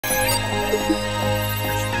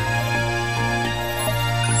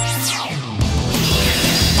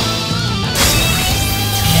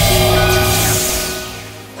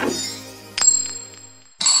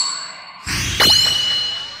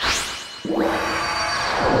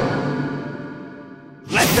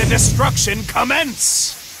destruction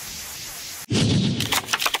commence!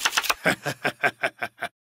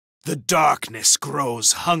 The darkness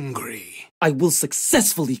grows hungry. I will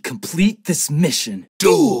successfully complete this mission.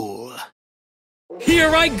 Duel!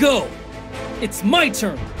 Here I go! It's my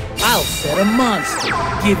turn. I'll set a monster.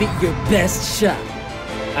 Give it your best shot.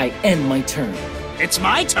 I end my turn. It's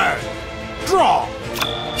my turn. Draw!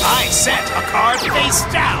 I set a card face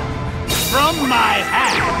down. From my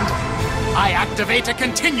hand, I activate a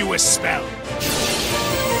continuous spell.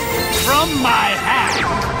 From my hand,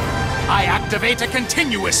 I activate a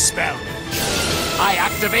continuous spell. I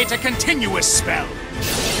activate a continuous spell.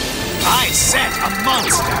 I set a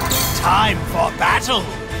monster. Time for battle.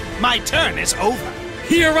 My turn is over.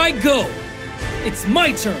 Here I go. It's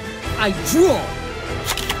my turn. I draw.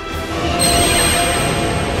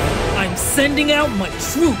 I'm sending out my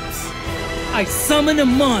troops. I summon a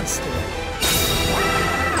monster.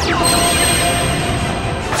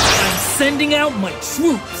 I'm sending out my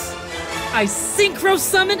troops. I synchro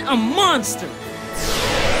summon a monster.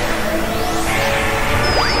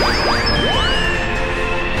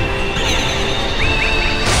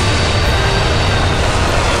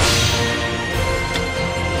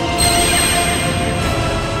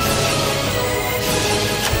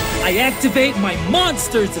 I activate my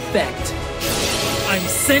monster's effect. I'm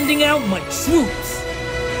sending out my troops.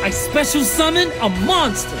 I special summon a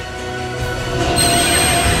monster.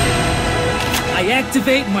 I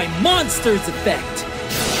activate my monster's effect.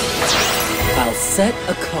 I'll set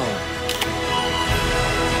a card.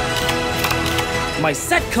 My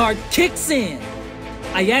set card kicks in.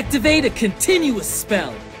 I activate a continuous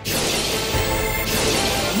spell.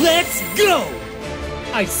 Let's go!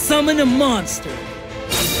 I summon a monster.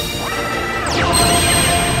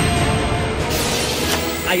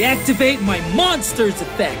 I activate my monster's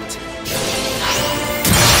effect.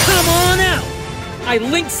 Come on out! I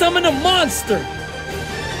link summon a monster.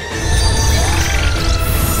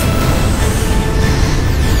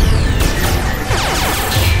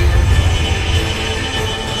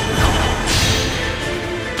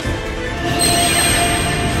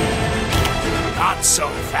 Not so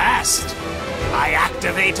fast. I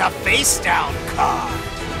activate a face down card.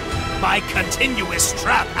 My continuous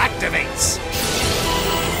trap activates.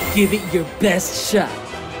 Give it your best shot.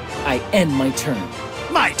 I end my turn.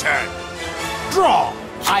 My turn. Draw.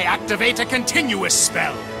 I activate a continuous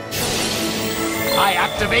spell. I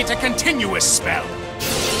activate a continuous spell.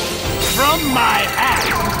 From my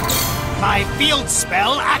hand, my field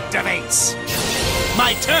spell activates.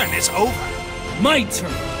 My turn is over. My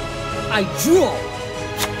turn. I draw.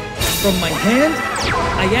 From my hand,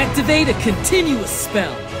 I activate a continuous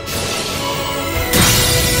spell.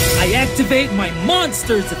 I activate my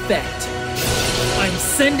monster's effect. I'm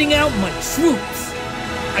sending out my troops.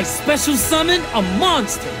 I special summon a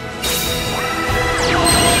monster.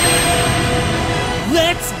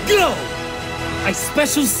 Let's go! I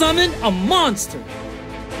special summon a monster.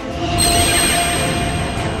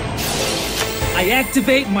 I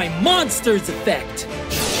activate my monster's effect.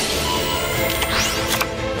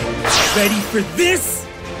 Ready for this?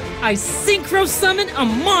 I synchro summon a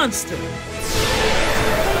monster.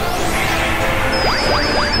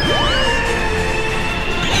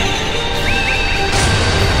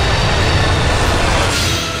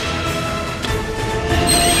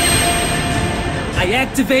 I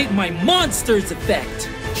activate my monster's effect.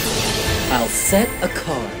 I'll set a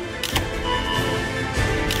card.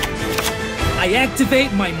 I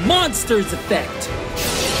activate my monster's effect.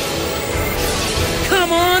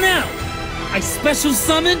 Come on out! I special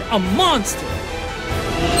summon a monster.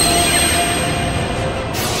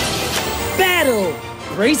 Battle!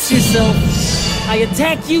 Brace yourself. I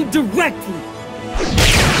attack you directly.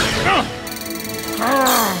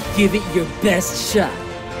 Give it your best shot.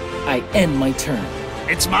 I end my turn.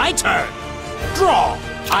 It's my turn. Draw.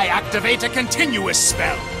 I activate a continuous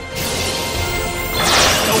spell.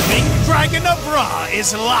 The winged dragon of Ra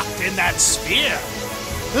is locked in that sphere.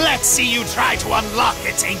 Let's see you try to unlock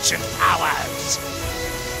its ancient powers.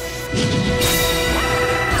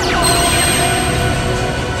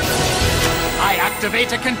 I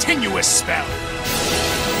activate a continuous spell.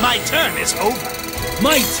 My turn is over.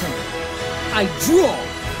 My turn. I draw.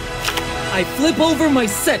 I flip over my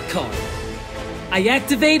set card. I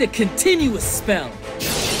activate a continuous spell.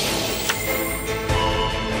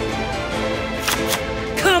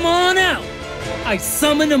 Come on out! I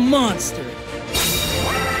summon a monster.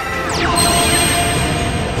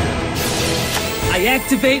 I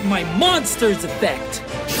activate my monster's effect.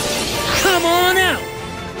 Come on out!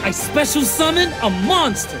 I special summon a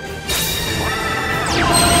monster.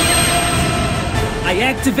 I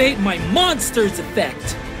activate my monster's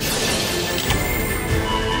effect.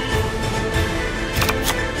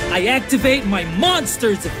 I activate my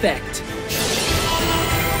monster's effect.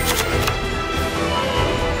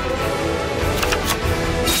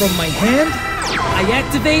 From my hand, I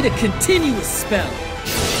activate a continuous spell.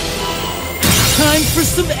 Time for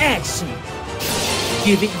some action.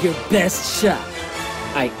 Give it your best shot.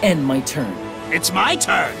 I end my turn. It's my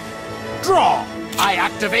turn. Draw. I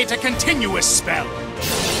activate a continuous spell.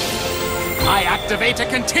 I activate a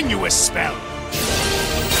continuous spell.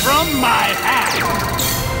 From my hand,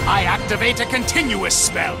 I activate a continuous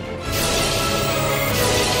spell.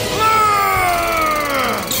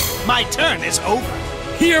 My turn is over.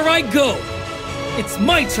 Here I go. It's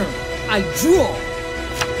my turn. I draw.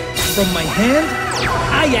 From my hand,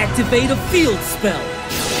 I activate a field spell.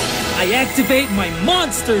 I activate my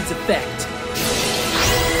monster's effect.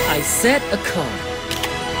 I set a card.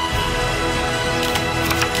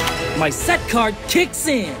 My set card kicks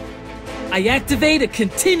in. I activate a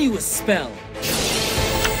continuous spell.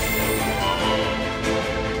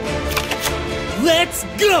 Let's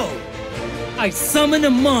go! I summon a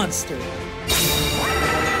monster.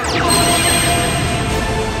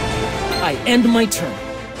 I end my turn.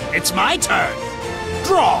 It's my turn.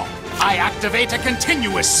 Draw. I activate a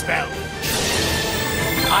continuous spell.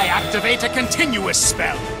 I activate a continuous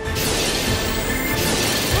spell.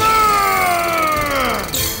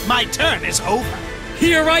 My turn is over.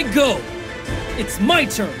 Here I go. It's my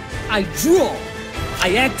turn. I draw.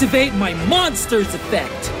 I activate my monster's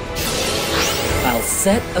effect. I'll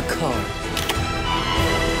set a card.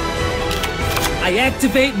 I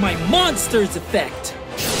activate my monster's effect.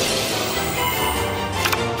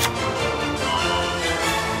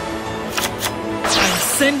 I'm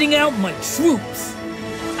sending out my troops.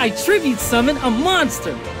 I tribute summon a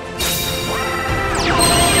monster.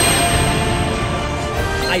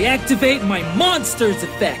 I activate my monster's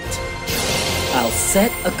effect. I'll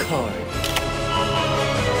set a card.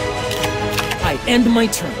 I end my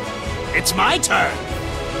turn. It's my turn.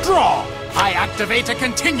 Draw. I activate a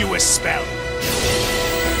continuous spell.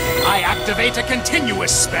 I activate a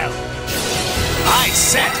continuous spell. I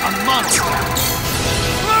set a monster.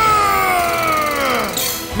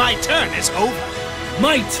 My turn is over.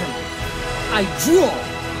 My turn. I draw.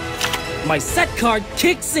 My set card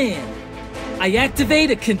kicks in. I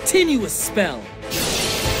activate a continuous spell.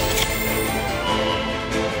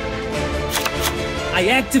 I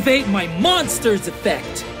activate my monster's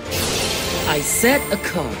effect. I set a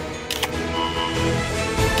card.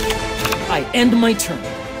 I end my turn.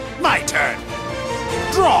 My turn.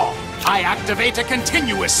 Draw. I activate a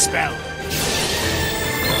continuous spell.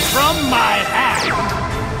 From my hand,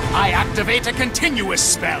 I activate a continuous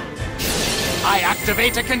spell. I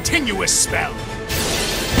activate a continuous spell.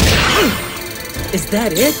 Is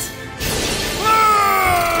that it?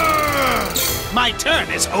 My turn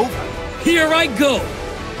is over. Here I go.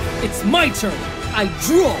 It's my turn. I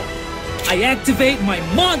draw. I activate my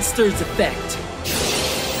monster's effect.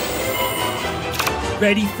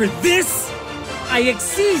 Ready for this? I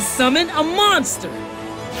Xyz summon a monster.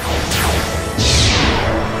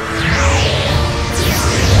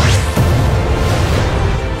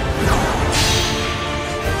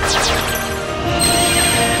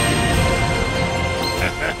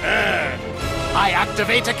 I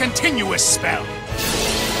activate a continuous spell.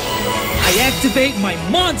 I activate my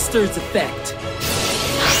monster's effect.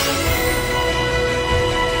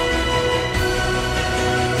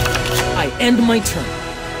 I end my turn.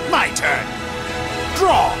 My turn.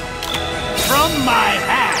 Draw. From my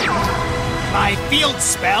hand, my field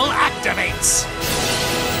spell activates.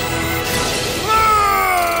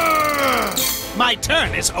 My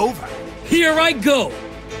turn is over. Here I go.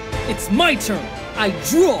 It's my turn. I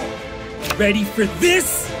draw. Ready for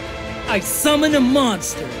this? I summon a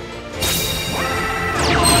monster.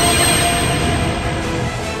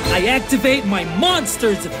 I activate my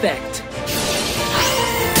monster's effect.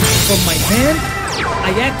 From my hand,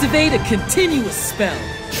 I activate a continuous spell.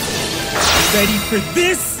 Ready for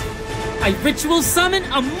this? I ritual summon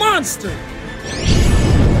a monster.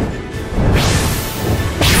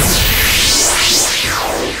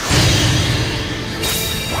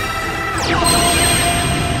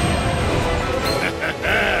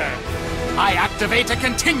 I activate a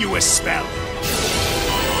continuous spell.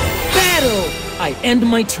 Battle! I end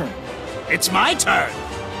my turn. It's my turn.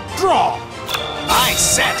 Draw. I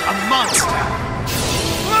set a monster.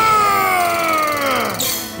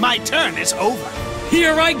 My turn is over.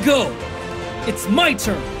 Here I go. It's my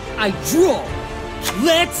turn. I draw.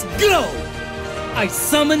 Let's go! I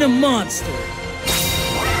summon a monster.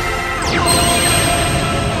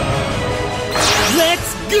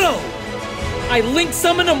 Let's go! I link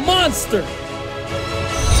summon a monster.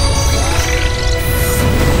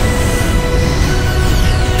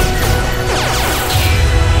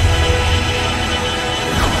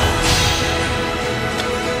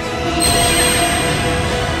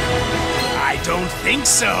 don't think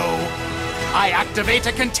so. I activate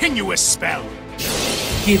a continuous spell.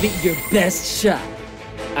 Give it your best shot.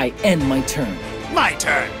 I end my turn. My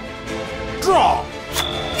turn. Draw.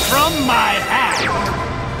 From my hand,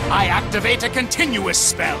 I activate a continuous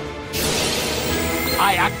spell.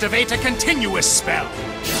 I activate a continuous spell.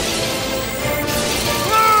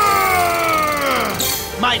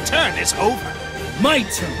 My turn is over. My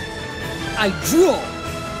turn. I draw.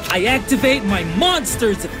 I activate my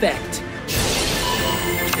monster's effect.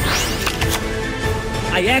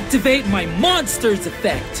 I activate my monster's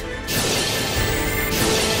effect.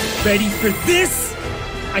 Ready for this?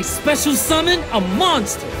 I special summon a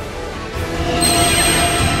monster.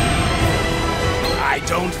 I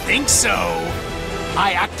don't think so.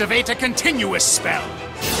 I activate a continuous spell.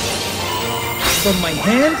 From my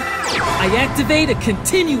hand, I activate a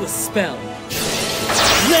continuous spell.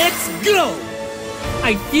 Let's go!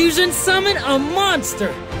 I fusion summon a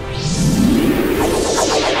monster.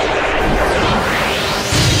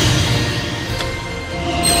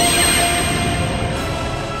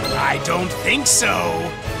 I don't think so.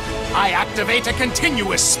 I activate a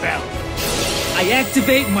continuous spell. I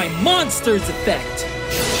activate my monster's effect.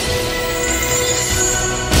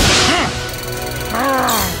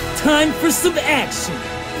 Time for some action.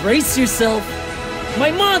 Brace yourself. My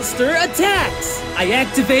monster attacks. I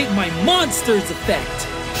activate my monster's effect.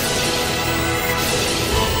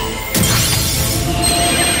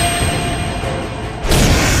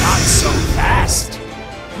 Not so fast.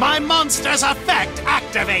 My monster's effect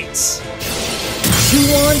activates.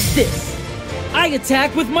 Chew on this. I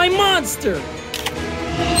attack with my monster.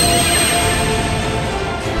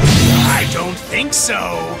 I don't think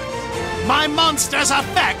so. My monster's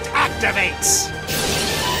effect activates.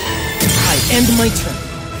 I end my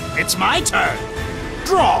turn. It's my turn.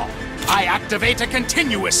 Draw. I activate a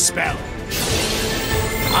continuous spell.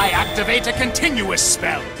 I activate a continuous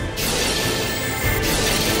spell.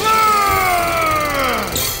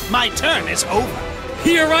 My turn is over.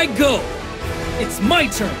 Here I go. It's my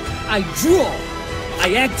turn. I draw.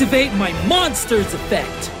 I activate my monster's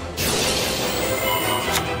effect.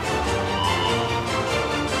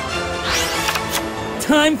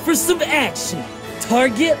 Time for some action.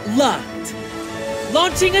 Target locked.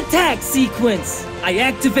 Launching attack sequence. I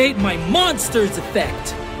activate my monster's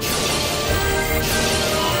effect.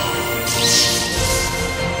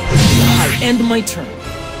 I end my turn.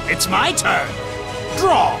 It's my turn.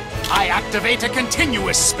 Draw. I activate a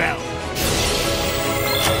continuous spell.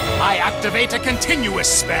 I activate a continuous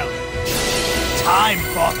spell. Time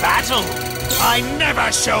for battle. I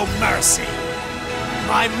never show mercy.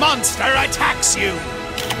 My monster attacks you.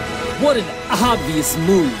 What an obvious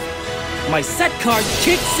move. My set card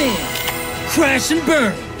kicks in. Crash and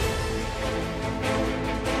burn.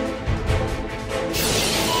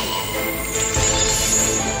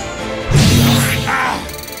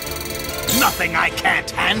 Nothing I can't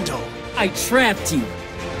handle. I trapped you.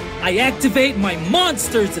 I activate my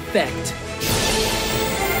monster's effect.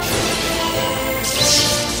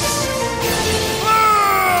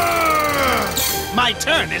 My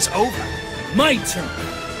turn is over. My turn.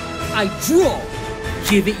 I draw.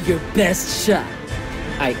 Give it your best shot.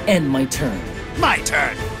 I end my turn. My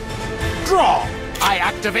turn. Draw. I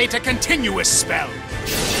activate a continuous spell.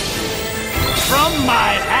 From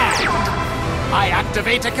my hand, I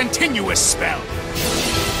activate a continuous spell.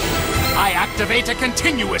 I activate a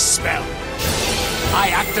continuous spell. I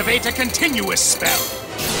activate a continuous spell.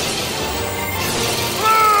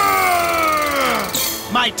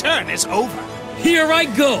 My turn is over. Here I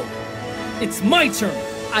go. It's my turn.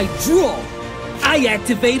 I draw. I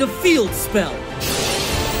activate a field spell.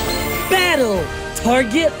 Battle.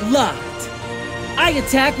 Target locked. I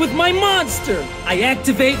attack with my monster. I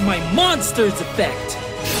activate my monster's effect.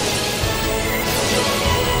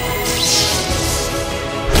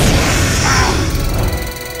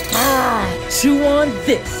 Chew on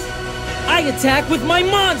this. I attack with my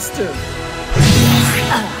monster.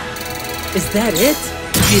 Is that it?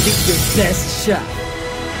 Give it your best shot.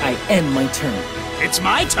 I end my turn. It's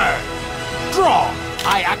my turn. Draw.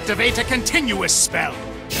 I activate a continuous spell.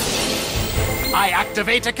 I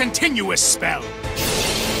activate a continuous spell.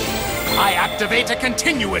 I activate a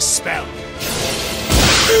continuous spell.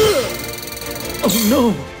 Oh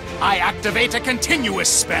no! I activate a continuous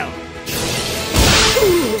spell.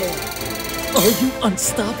 Are you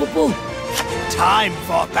unstoppable? Time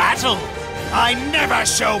for battle. I never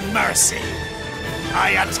show mercy.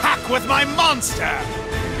 I attack with my monster.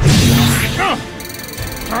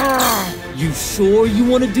 You sure you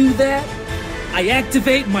want to do that? I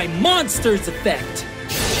activate my monster's effect.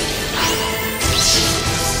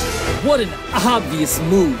 What an obvious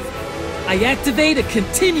move. I activate a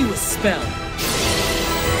continuous spell.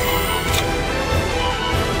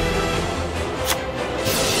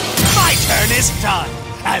 My turn is done,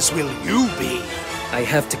 as will you be. I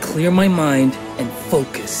have to clear my mind and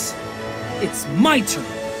focus. It's my turn.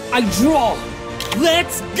 I draw.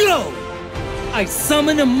 Let's go! I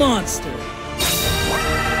summon a monster.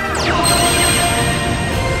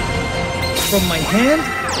 From my hand,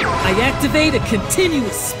 I activate a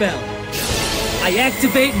continuous spell. I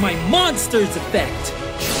activate my monster's effect.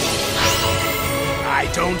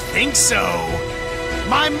 I don't think so.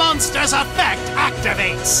 My monster's effect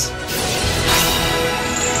activates.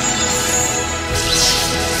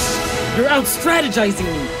 You're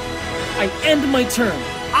out-strategizing me. I end my turn.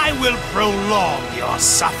 I will prolong your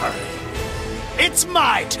suffering. It's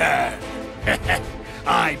my turn.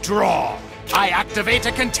 I draw. I activate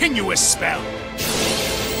a continuous spell.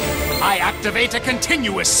 I activate a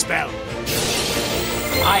continuous spell.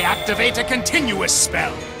 I activate a continuous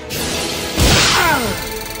spell.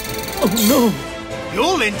 Oh no!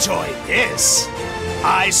 You'll enjoy this.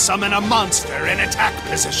 I summon a monster in attack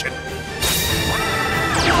position.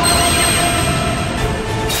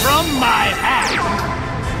 From my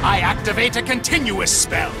hand, I activate a continuous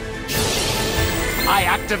spell. I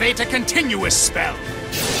activate a continuous spell.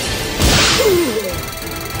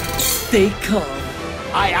 Stay calm.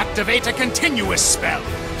 I activate a continuous spell.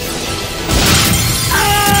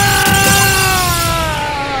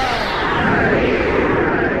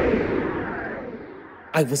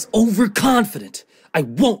 I was overconfident. I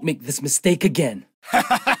won't make this mistake again.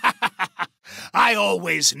 I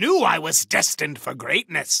always knew I was destined for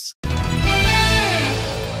greatness.